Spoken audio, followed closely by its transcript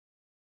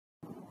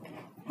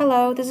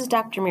Hello, this is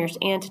Dr. Mears,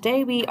 and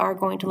today we are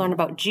going to learn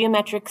about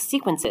geometric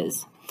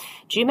sequences.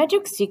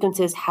 Geometric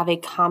sequences have a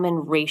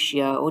common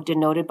ratio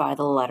denoted by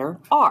the letter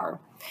r.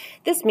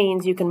 This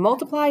means you can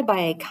multiply by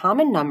a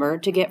common number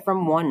to get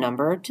from one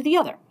number to the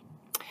other.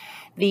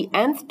 The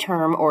nth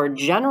term or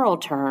general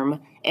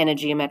term in a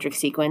geometric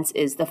sequence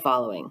is the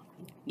following.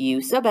 U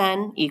sub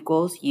n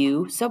equals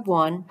u sub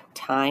 1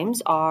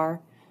 times r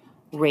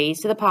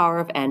raised to the power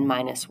of n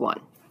minus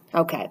 1.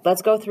 Okay,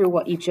 let's go through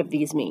what each of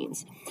these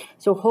means.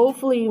 So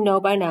hopefully you know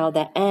by now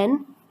that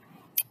n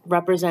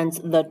represents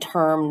the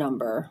term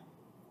number.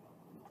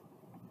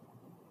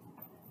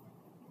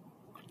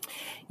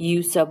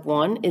 U sub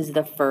 1 is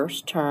the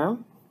first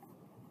term.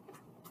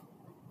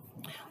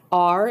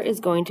 R is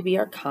going to be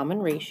our common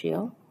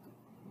ratio.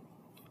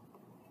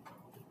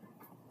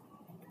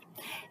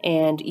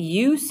 And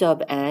U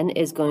sub n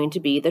is going to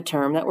be the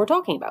term that we're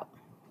talking about.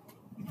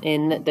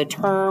 In the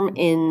term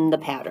in the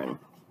pattern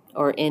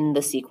or in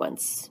the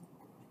sequence.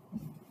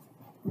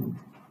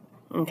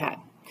 Okay,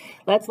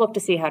 let's look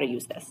to see how to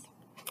use this.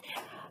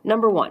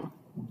 Number 1,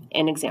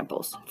 in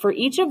examples. For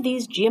each of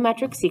these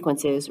geometric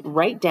sequences,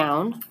 write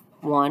down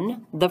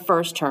 1, the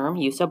first term,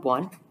 u sub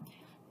 1,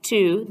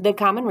 2, the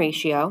common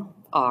ratio,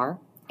 r,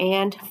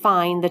 and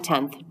find the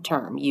 10th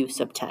term, u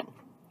sub 10.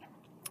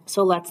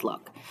 So let's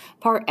look.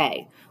 Part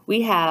A,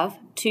 we have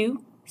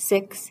 2,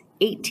 6,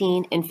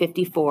 18, and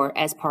 54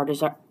 as part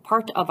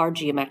of our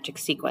geometric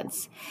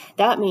sequence.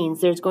 That means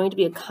there's going to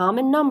be a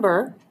common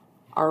number,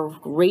 our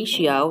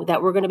ratio,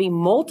 that we're going to be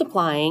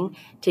multiplying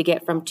to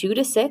get from 2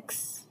 to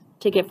 6,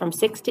 to get from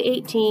 6 to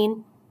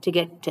 18, to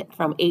get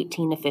from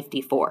 18 to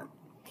 54.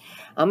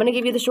 I'm going to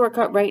give you the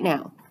shortcut right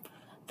now.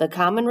 The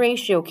common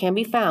ratio can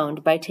be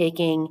found by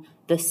taking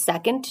the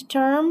second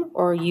term,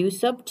 or u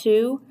sub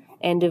 2,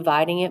 and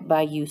dividing it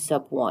by u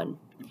sub 1.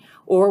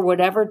 Or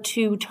whatever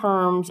two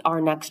terms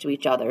are next to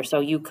each other. So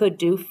you could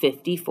do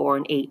 54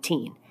 and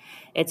 18.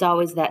 It's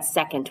always that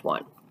second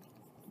one.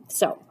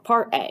 So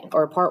part A,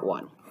 or part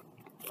 1,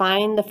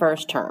 find the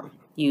first term.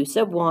 U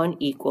sub 1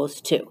 equals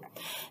 2.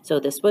 So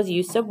this was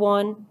u sub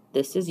 1,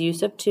 this is u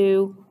sub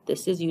 2,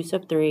 this is u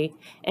sub 3,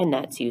 and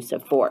that's u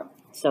sub 4.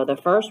 So the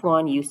first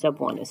one, u sub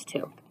 1, is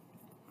 2.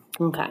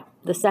 Okay,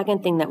 the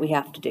second thing that we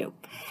have to do,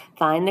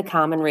 find the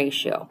common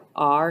ratio.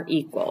 R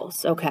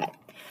equals, okay,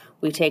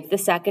 we take the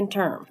second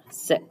term,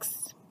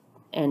 6,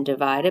 and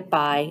divide it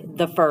by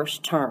the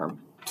first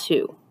term,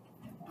 2.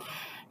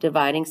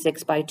 Dividing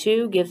 6 by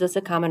 2 gives us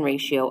a common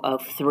ratio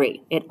of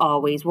 3. It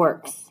always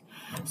works.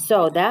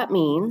 So that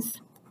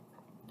means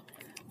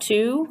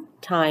 2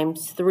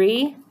 times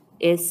 3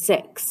 is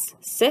 6.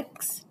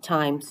 6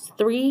 times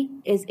 3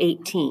 is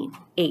 18.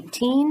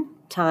 18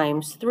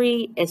 times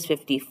 3 is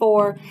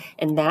 54,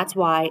 and that's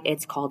why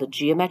it's called a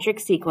geometric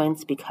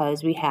sequence,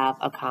 because we have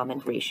a common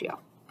ratio.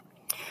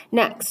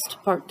 Next,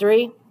 part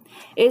 3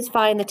 is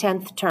find the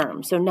 10th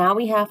term. So now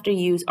we have to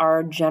use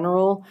our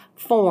general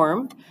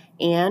form,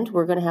 and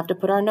we're going to have to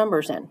put our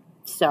numbers in.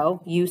 So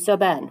u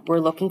sub n, we're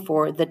looking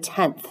for the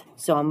 10th.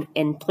 So I'm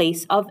in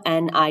place of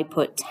n, I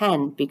put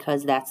 10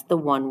 because that's the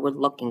one we're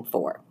looking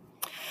for.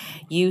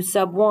 U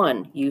sub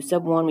 1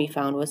 we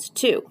found was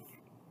 2.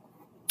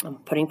 I'm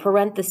putting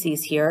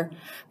parentheses here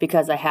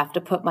because I have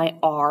to put my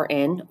r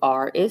in.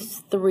 R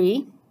is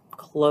 3,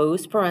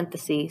 close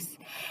parentheses,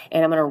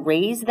 and I'm going to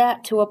raise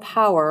that to a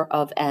power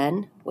of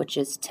n, which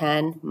is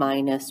 10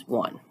 minus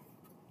 1.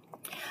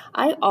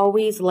 I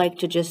always like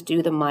to just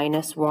do the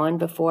minus 1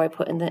 before I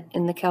put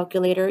in the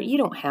calculator. You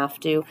don't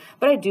have to,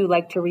 but I do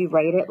like to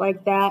rewrite it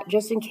like that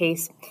just in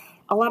case.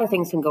 A lot of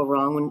things can go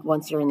wrong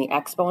once you're in the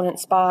exponent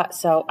spot,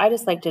 so I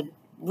just like to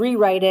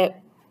rewrite it.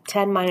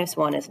 10 minus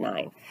 1 is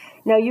 9.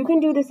 Now you can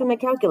do this in the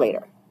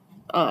calculator.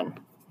 What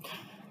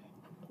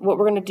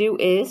we're going to do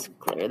is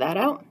clear that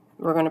out.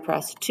 We're going to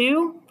press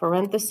 2,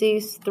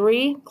 parentheses,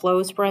 3,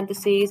 close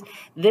parentheses.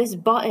 This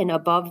button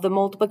above the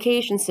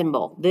multiplication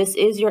symbol, this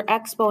is your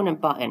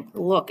exponent button.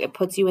 Look, it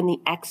puts you in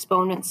the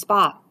exponent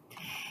spot.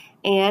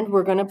 And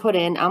we're going to put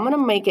in, I'm going to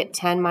make it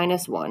 10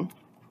 minus 1.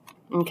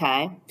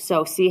 Okay,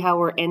 so see how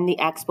we're in the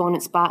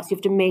exponent spot? So you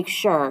have to make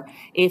sure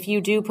if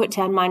you do put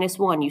 10 minus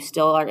 1, you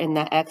still are in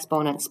that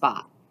exponent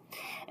spot.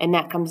 And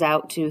that comes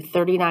out to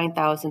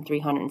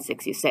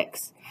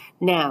 39,366.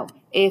 Now,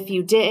 if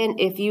you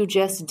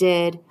just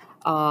did,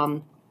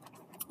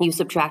 you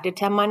subtracted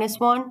 10 minus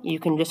 1, you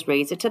can just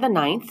raise it to the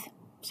 9th.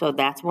 So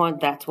that's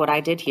what I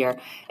did here.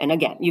 And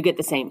again, you get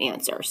the same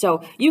answer.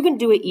 So you can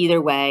do it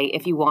either way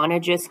if you want to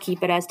just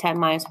keep it as 10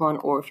 minus 1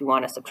 or if you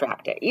want to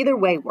subtract it. Either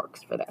way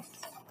works for this.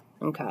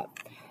 Okay,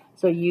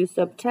 so u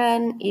sub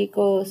 10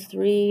 equals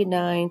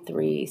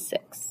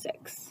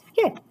 39366.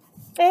 Yeah,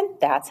 and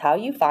that's how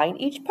you find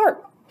each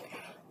part.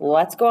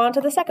 Let's go on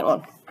to the second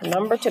one,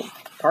 number 2,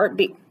 part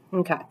B.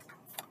 Okay,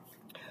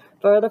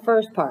 for the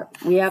first part,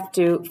 we have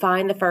to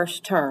find the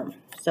first term.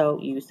 So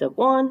u sub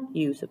 1,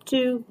 u sub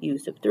 2, u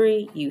sub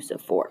 3, u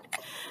sub 4.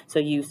 So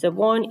u sub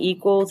 1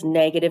 equals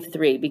negative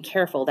 3. Be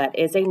careful, that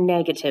is a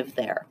negative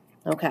there.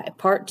 Okay,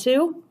 part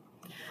 2.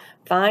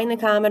 Find the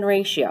common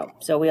ratio.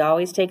 So we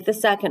always take the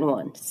second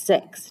one,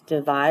 6,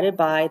 divided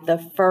by the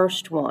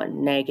first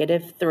one,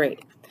 -3.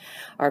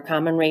 Our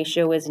common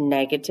ratio is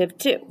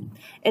 -2.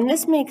 And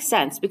this makes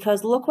sense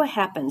because look what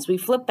happens. We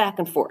flip back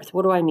and forth.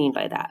 What do I mean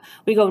by that?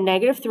 We go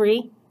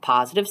 -3,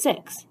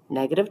 +6,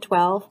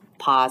 -12,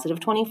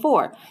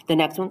 +24. The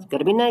next one's going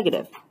to be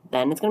negative.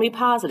 Then it's going to be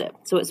positive.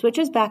 So it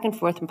switches back and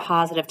forth from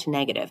positive to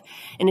negative.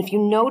 And if you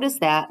notice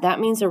that,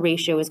 that means the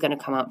ratio is going to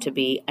come out to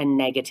be a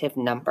negative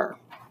number.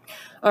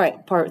 All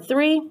right, part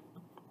 3,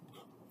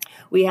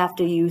 we have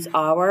to use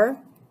our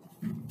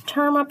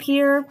term up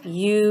here,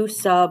 u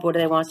sub, what do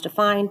they want us to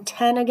find?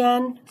 10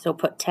 again, so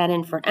put 10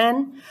 in for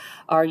n.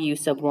 Our u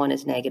sub 1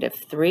 is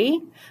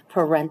 -3.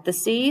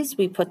 Parentheses,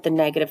 we put the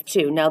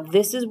 -2. Now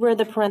this is where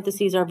the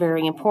parentheses are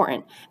very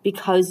important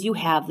because you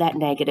have that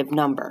negative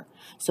number.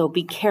 So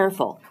be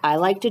careful. I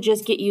like to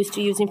just get used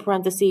to using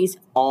parentheses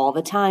all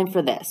the time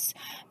for this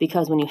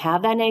because when you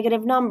have that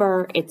negative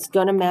number, it's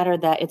going to matter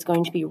that it's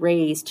going to be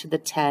raised to the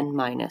 10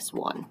 minus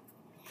 1.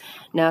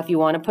 Now, if you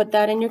want to put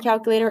that in your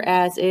calculator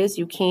as is,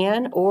 you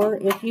can, or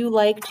if you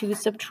like to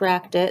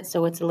subtract it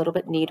so it's a little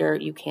bit neater,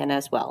 you can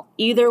as well.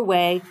 Either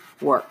way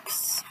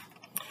works.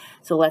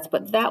 So let's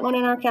put that one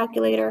in our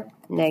calculator,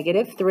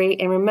 -3.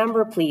 And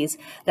remember, please,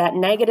 that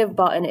negative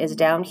button is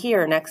down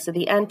here next to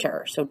the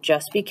enter. So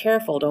just be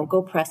careful. Don't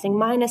go pressing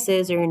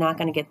minuses or you're not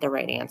going to get the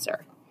right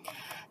answer.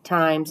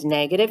 Times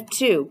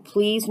 -2.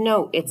 Please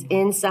note it's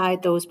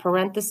inside those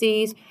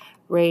parentheses.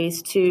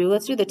 Raised to,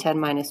 let's do the 10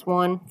 minus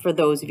 1. For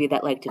those of you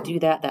that like to do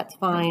that, that's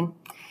fine.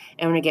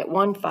 And we're going to get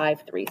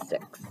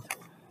 1536.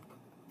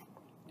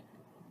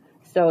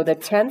 So the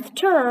 10th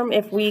term,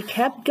 if we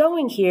kept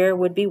going here,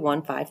 would be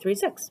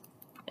 1536.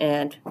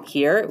 And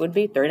here it would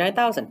be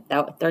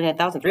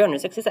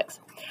 39,366.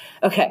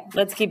 Okay,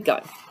 let's keep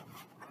going.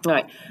 All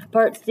right,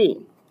 part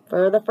C.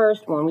 For the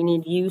first one, we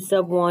need u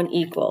sub 1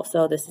 equal.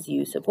 So this is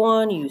u sub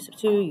 1, u sub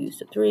 2, u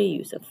sub 3,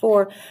 u sub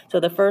 4. So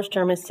the first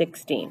term is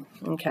 16.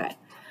 Okay.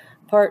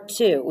 Part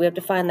 2, we have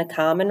to find the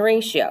common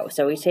ratio.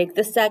 So we take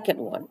the second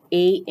one,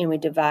 8, and we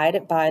divide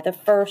it by the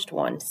first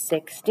one,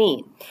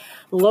 16.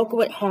 Look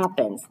what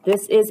happens.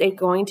 This is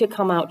going to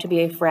come out to be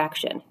a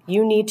fraction.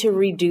 You need to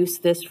reduce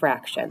this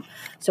fraction.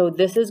 So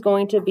this is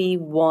going to be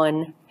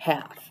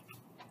 1/2.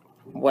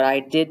 What I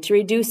did to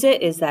reduce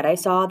it is that I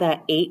saw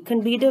that 8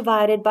 can be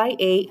divided by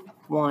 8,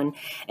 1,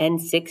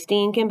 and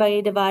 16 can be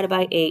divided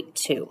by 8,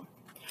 2.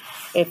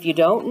 If you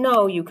don't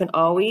know, you can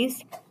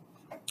always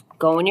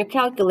go in your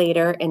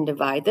calculator and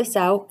divide this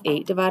out,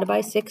 8 divided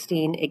by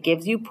 16, it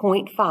gives you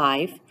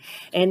 0.5.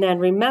 And then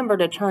remember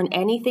to turn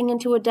anything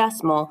into a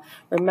decimal.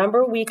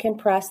 Remember we can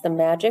press the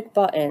magic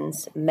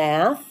buttons,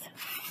 math,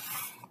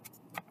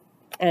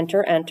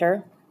 enter,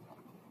 enter.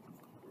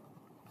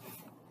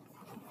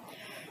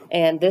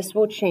 And this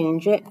will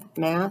change it,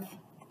 math,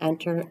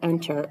 enter,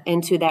 enter,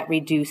 into that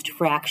reduced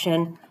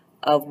fraction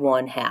of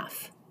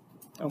 1/2.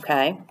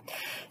 Okay?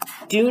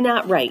 Do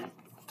not write.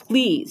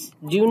 Please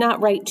do not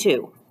write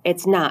 2.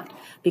 It's not,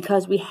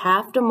 because we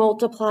have to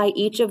multiply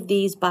each of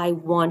these by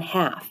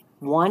 1/2.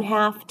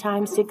 1/2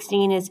 times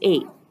 16 is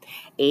 8.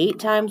 8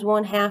 times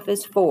 1/2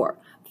 is 4.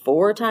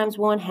 4 times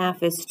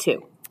 1/2 is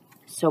 2.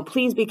 So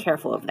please be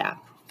careful of that.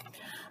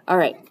 All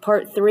right,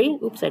 part 3.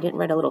 Oops, I didn't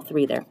write a little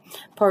 3 there.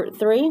 Part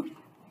 3,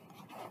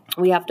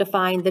 we have to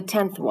find the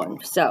 10th one.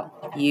 So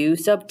u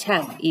sub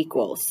 10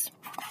 equals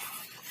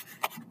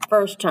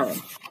first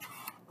term,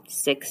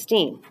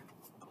 16.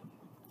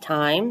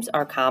 Times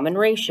our common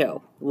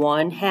ratio,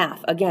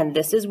 1/2. Again,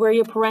 this is where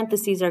your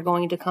parentheses are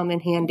going to come in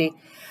handy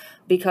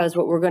because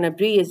what we're going to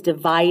be is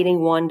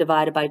dividing 1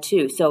 divided by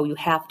 2. So you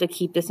have to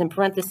keep this in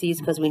parentheses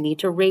because we need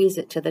to raise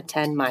it to the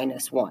 10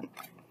 minus 1.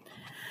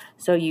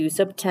 So u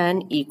sub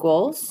 10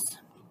 equals,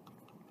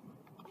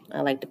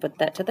 I like to put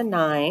that to the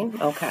 9.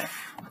 Okay.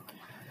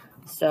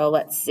 So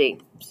let's see.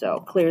 So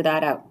clear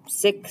that out.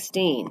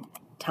 16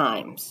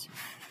 times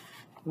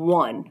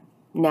 1.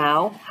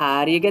 Now,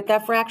 how do you get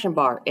that fraction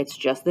bar? It's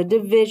just the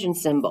division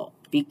symbol.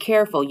 Be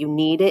careful. You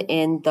need it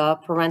in the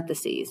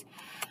parentheses.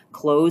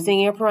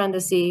 Closing your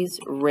parentheses,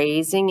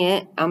 raising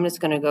it. I'm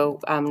going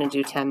to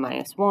do 10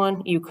 minus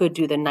 1. You could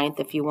do the 9th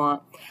if you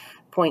want.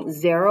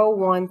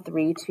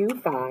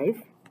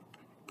 0.01325.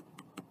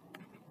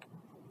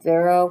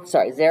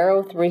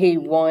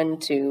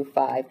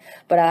 03125.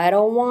 But I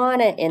don't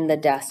want it in the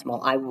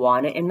decimal. I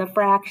want it in the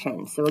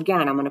fraction. So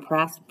again, I'm going to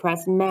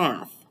press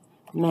math.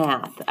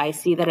 Math. I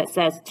see that it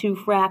says 2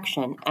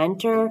 fraction.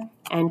 Enter,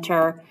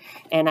 enter,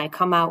 and I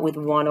come out with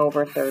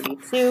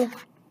 1/32.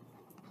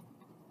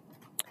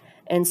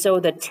 And so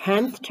the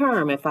 10th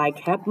term, if I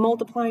kept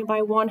multiplying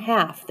by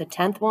 1/2, the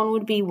 10th one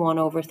would be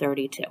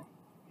 1/32.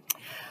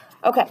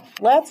 Okay,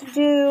 let's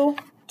do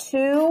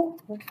 2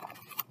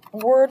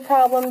 word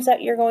problems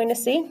that you're going to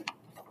see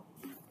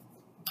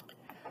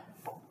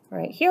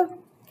right here.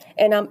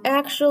 And I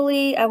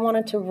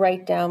wanted to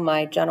write down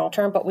my general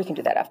term, but we can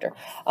do that after.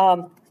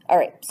 All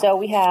right, so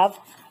we have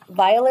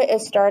Violet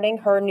is starting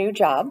her new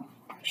job.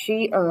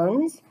 She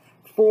earns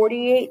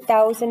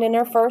 $48,000 in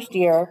her first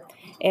year,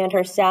 and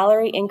her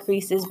salary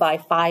increases by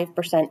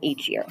 5%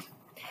 each year.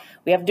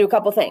 we have to do a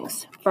couple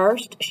things.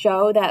 First,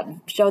 show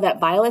that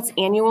Violet's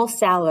annual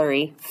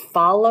salary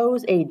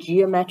follows a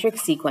geometric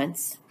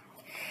sequence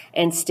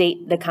and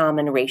state the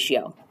common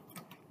ratio.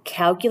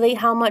 Calculate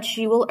how much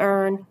she will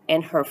earn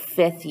in her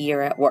 5th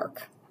year at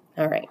work.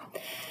 All right.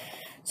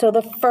 So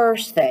the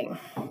first thing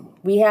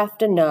we have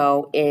to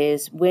know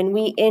is when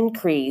we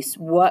increase,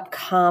 what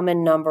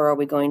common number are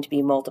we going to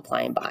be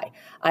multiplying by?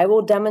 I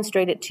will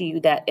demonstrate it to you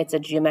that it's a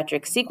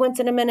geometric sequence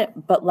in a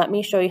minute, but let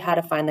me show you how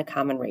to find the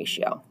common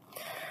ratio.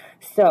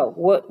 So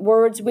what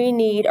words we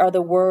need are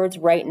the words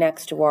right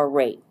next to our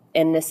rate,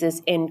 and this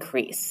is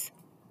increase.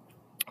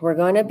 We're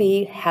going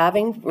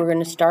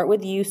to start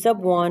with U sub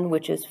 1,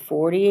 which is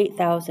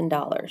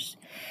 $48,000.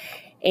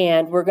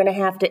 And we're going to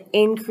have to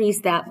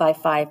increase that by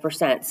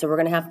 5%. So we're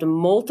going to have to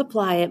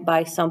multiply it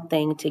by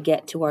something to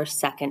get to our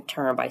second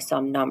term, by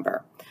some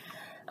number.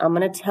 I'm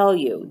going to tell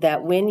you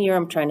that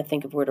I'm trying to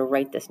think of where to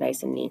write this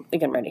nice and neat. We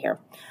can write it here.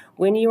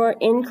 When you are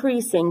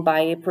increasing by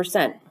a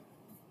percent,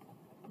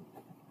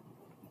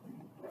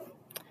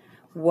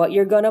 what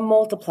you're going to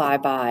multiply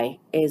by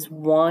is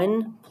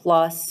 1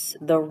 plus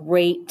the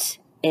rate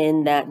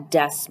in that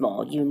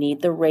decimal. You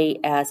need the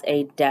rate as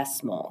a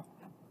decimal.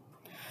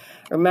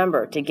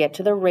 Remember, to get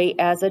to the rate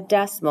as a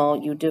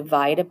decimal, you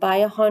divide it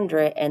by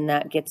 100, and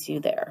that gets you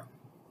there.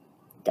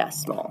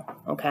 Decimal,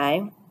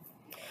 okay?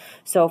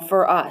 So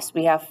for us,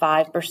 we have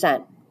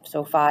 5%.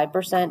 So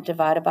 5%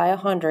 divided by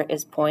 100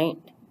 is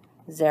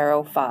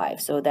 0.05.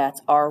 So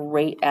that's our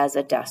rate as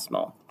a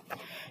decimal.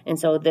 And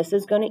so this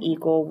is going to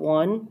equal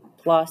 1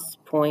 plus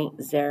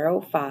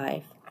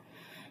 0.05.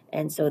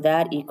 And so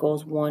that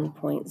equals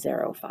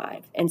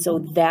 1.05. And so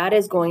that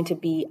is going to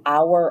be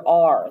our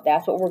R.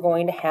 That's what we're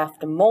going to have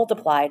to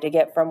multiply to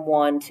get from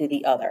one to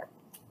the other.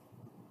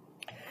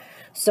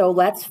 So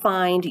let's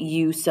find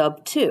U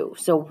sub 2.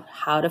 So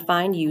how to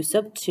find U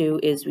sub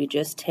 2 is we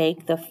just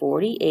take the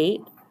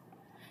 48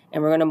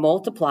 and we're going to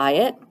multiply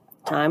it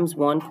times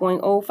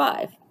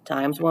 1.05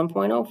 times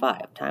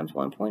 1.05 times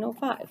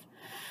 1.05.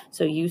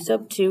 So U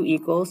sub 2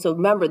 equals, so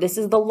remember, this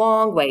is the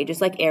long way,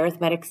 just like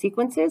arithmetic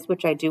sequences,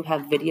 which I do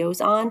have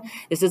videos on.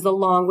 This is the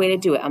long way to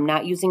do it. I'm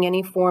not using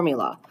any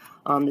formula.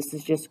 This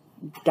is just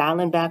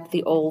dialing back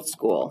the old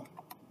school.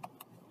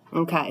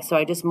 Okay, so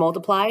I just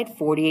multiplied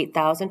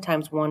 48,000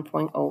 times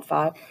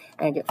 1.05,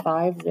 and I get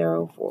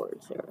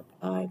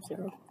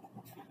 504,050.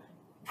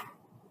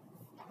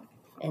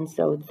 And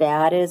so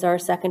that is our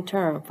second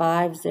term,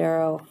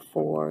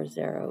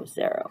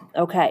 50400.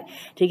 Okay,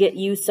 to get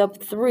U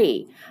sub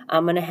 3,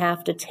 I'm going to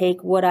have to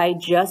take what I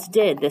just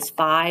did, this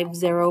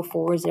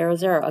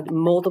 50400,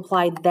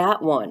 multiply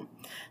that one.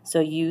 So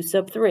U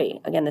sub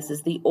 3, again, this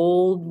is the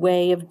old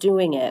way of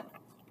doing it.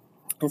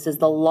 This is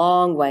the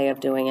long way of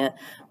doing it.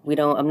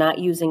 I'm not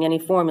using any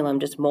formula, I'm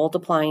just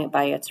multiplying it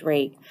by its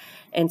rate.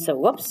 And so,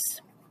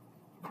 whoops,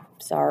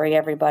 sorry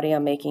everybody,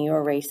 I'm making you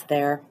erase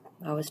there.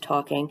 I was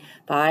talking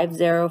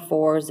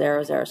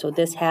 50400. So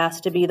this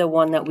has to be the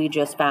one that we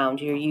just found.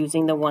 You're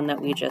using the one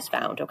that we just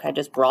found. Okay, I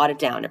just brought it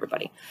down,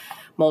 everybody.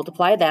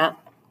 Multiply that.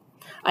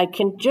 I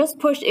can just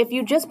push, if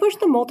you just push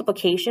the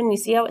multiplication, you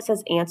see how it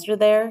says answer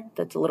there?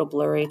 That's a little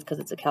blurry, it's because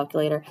it's a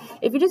calculator.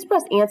 If you just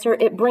press answer,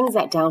 it brings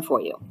that down for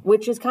you,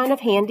 which is kind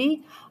of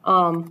handy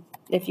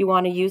if you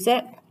want to use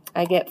it.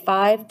 I get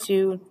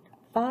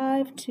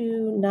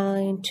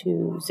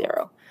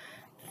 52920.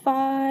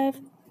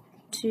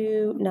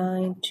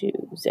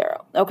 52920.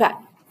 Okay.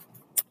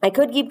 I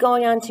could keep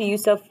going on to U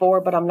sub 4,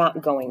 but I'm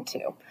not going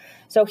to.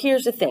 So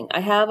here's the thing.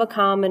 I have a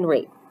common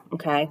rate,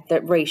 okay,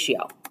 that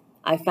ratio.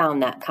 I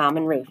found that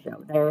common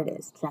ratio. There it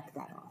is. Check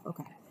that off.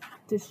 Okay.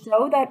 To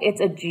show that it's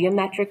a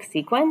geometric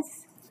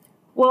sequence,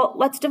 well,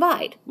 let's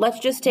divide. Let's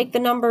just take the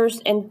numbers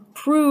and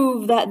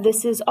prove that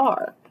this is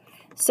R.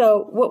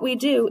 So what we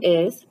do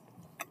is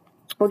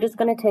we're just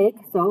going to take,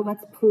 so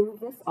let's prove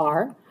this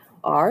R.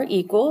 R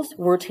equals,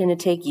 we're going to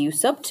take U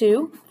sub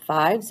 2,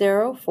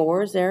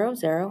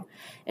 50400,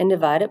 and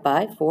divide it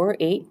by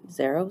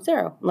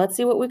 4800. Let's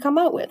see what we come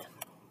out with.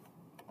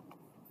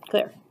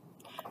 Clear.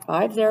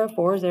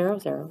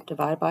 50400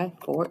 divided by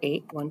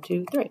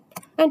 48123.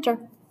 Enter.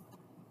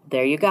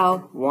 There you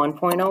go.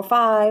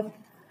 1.05.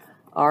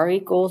 R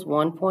equals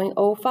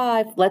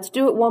 1.05. Let's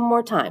do it one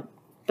more time.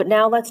 But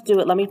now let's do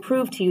it. Let me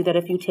prove to you that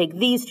if you take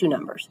these two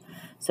numbers,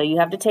 so you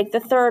have to take the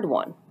third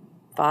one,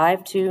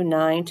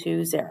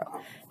 52920,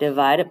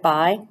 divide it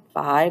by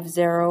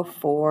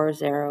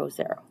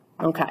 50400.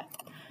 Okay.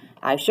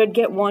 I should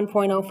get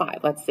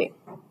 1.05. Let's see.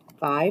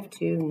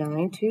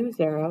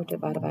 52920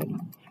 divided by...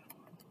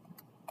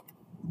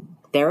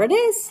 There it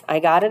is. I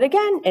got it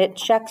again. It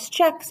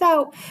checks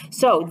out.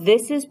 So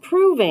this is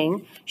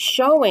proving,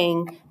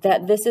 showing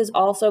that this is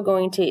also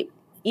going to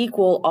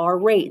equal our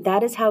rate.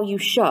 That is how you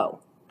show.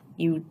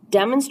 You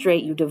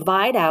demonstrate, you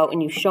divide out,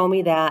 and you show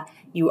me that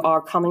you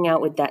are coming out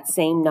with that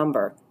same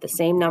number, the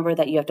same number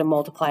that you have to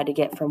multiply to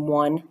get from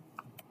one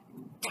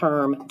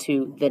term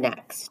to the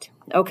next.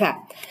 Okay,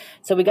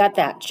 so we got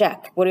that.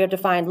 Check. What do you have to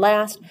find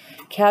last?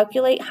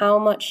 Calculate how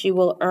much she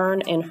will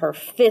earn in her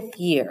 5th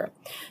year.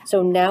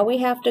 So now we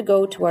have to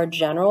go to our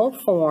general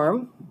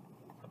form.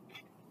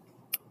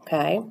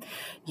 Okay,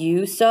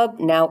 U sub,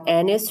 now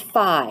N is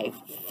 5,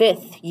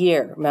 5th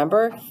year.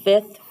 Remember,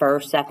 5th,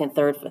 1st, 2nd,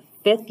 3rd,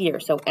 5th year.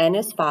 So N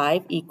is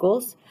 5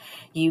 equals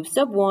U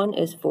sub 1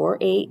 is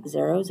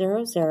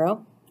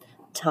 48000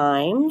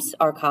 times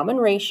our common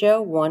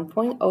ratio,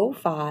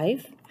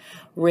 1.05,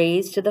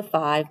 raised to the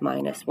 5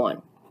 minus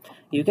 1.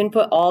 You can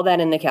put all that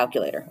in the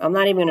calculator. I'm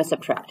not even going to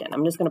subtract it.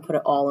 I'm just going to put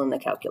it all in the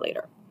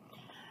calculator.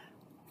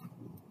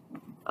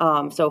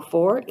 So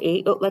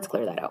let's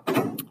clear that out.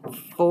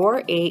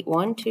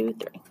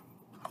 48123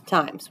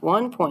 times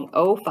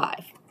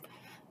 1.05.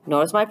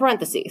 Notice my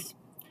parentheses.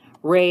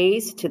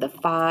 Raised to the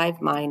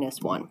 5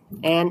 minus 1.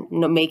 And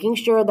making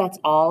sure that's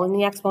all in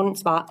the exponent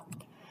spot.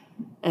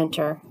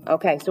 Enter.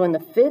 Okay, so in the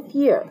 5th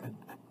year,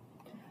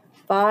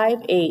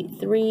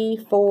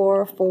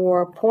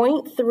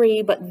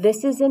 58344.3, but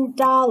this is in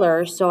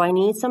dollars, so I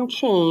need some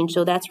change,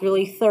 so that's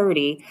really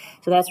 30.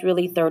 So that's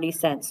really 30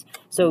 cents.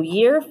 So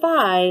year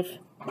 5,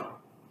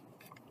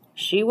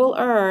 she will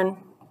earn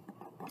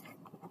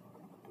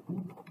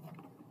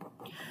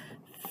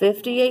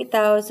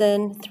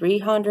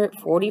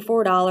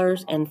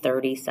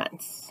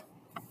 $58,344.30.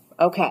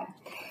 Okay,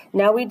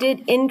 now we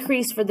did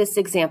increase for this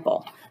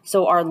example.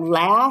 So our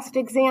last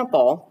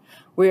example,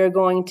 we are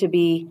going to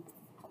be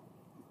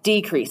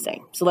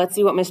decreasing. So let's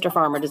see what Mr.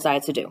 Farmer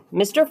decides to do.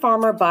 Mr.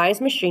 Farmer buys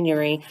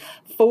machinery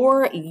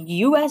for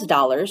US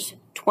dollars,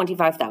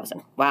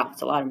 25,000. Wow,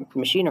 it's a lot of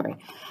machinery.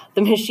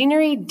 The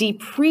machinery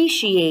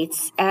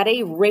depreciates at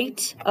a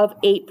rate of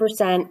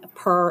 8%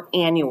 per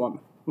annum,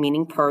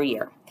 meaning per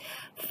year.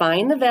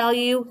 Find the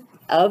value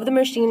of the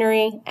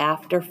machinery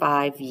after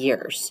 5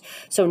 years.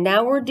 So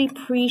now we're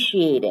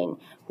depreciating,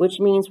 which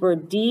means we're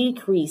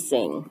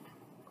decreasing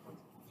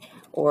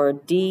or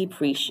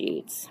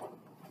depreciates.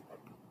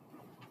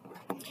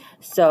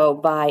 So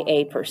by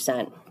a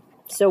percent.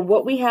 So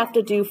what we have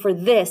to do for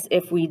this,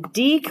 if we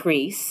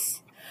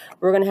decrease,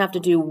 we're going to have to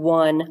do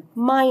 1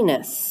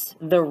 minus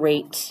the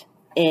rate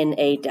in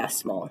a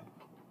decimal.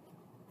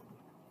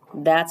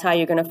 That's how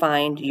you're going to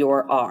find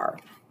your R.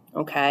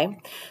 Okay,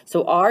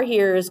 so R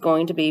here is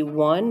going to be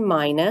 1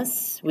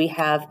 minus, we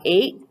have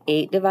 8.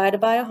 8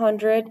 divided by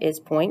 100 is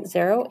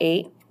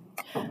 0.08.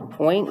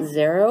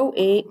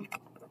 0.08.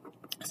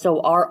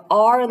 So our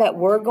R that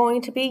we're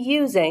going to be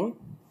using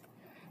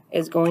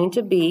is going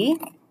to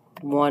be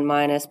 1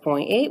 minus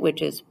 0.8,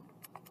 which is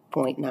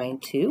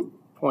 0.92.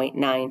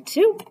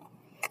 0.92.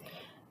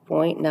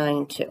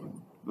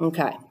 0.92.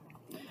 Okay.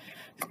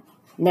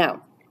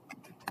 Now,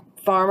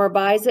 farmer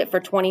buys it for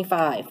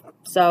 25.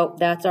 So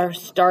that's our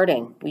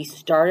starting. We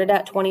started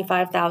at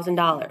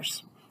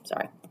 $25,000.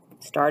 Sorry,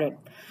 started.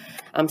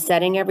 I'm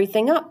setting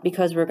everything up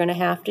because we're going to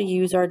have to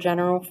use our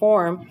general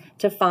form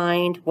to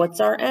find what's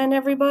our N,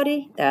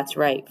 everybody? That's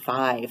right,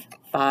 5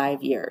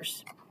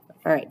 years.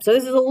 All right, so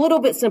this is a little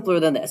bit simpler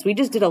than this. We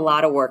just did a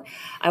lot of work.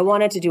 I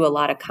wanted to do a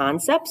lot of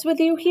concepts with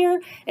you here,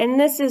 and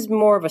this is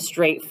more of a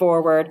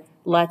straightforward,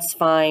 let's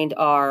find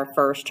our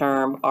first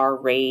term, our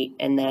rate,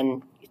 and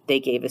then they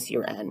gave us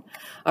your N.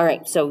 All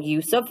right, so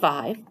U sub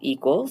 5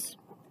 equals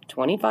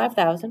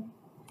 25,000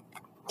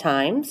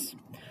 times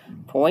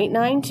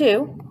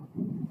 0.92.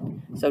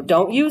 So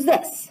don't use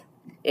this.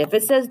 If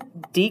it says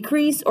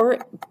decrease or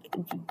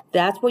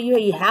that's what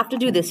you have to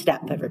do this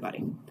step,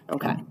 everybody.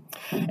 Okay.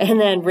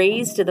 And then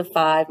raise to the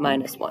 5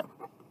 minus 1.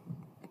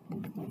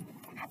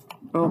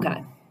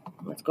 Okay.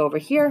 Let's go over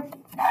here.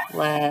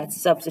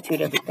 Let's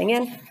substitute everything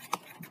in.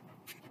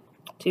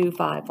 2,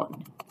 5,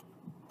 1.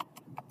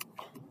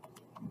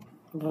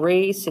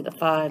 Raise to the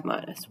 5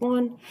 minus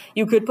 1.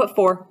 You could put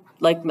 4.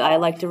 Like I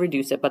like to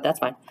reduce it, but that's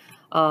fine.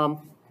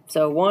 So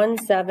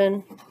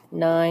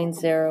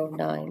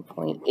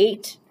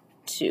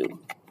 17909.82.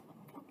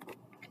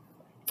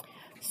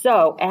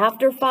 So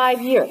after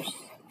 5 years,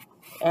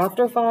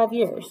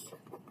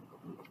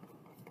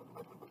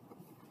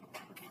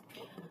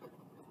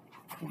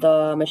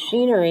 the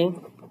machinery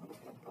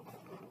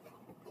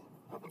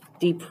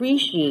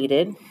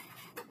depreciated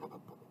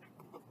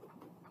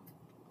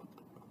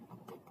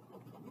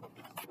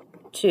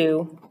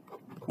to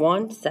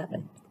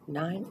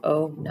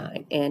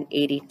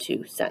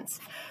 17909.82.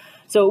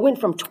 So it went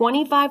from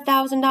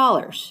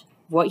 $25,000,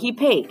 what he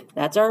paid,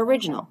 that's our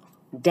original,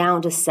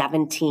 down to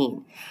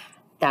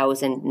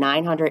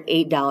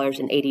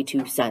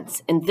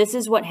 $17,908.82. And this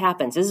is what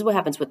happens. This is what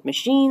happens with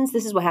machines.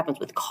 This is what happens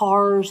with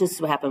cars. This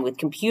is what happens with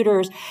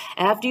computers.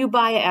 After you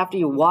buy it, after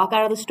you walk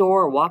out of the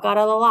store or walk out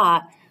of the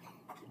lot,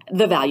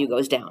 the value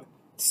goes down.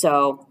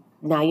 So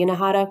now you know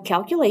how to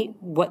calculate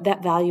what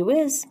that value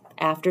is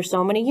after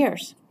so many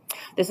years.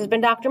 This has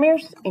been Dr.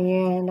 Mears,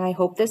 and I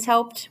hope this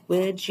helped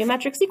with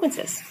geometric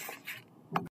sequences.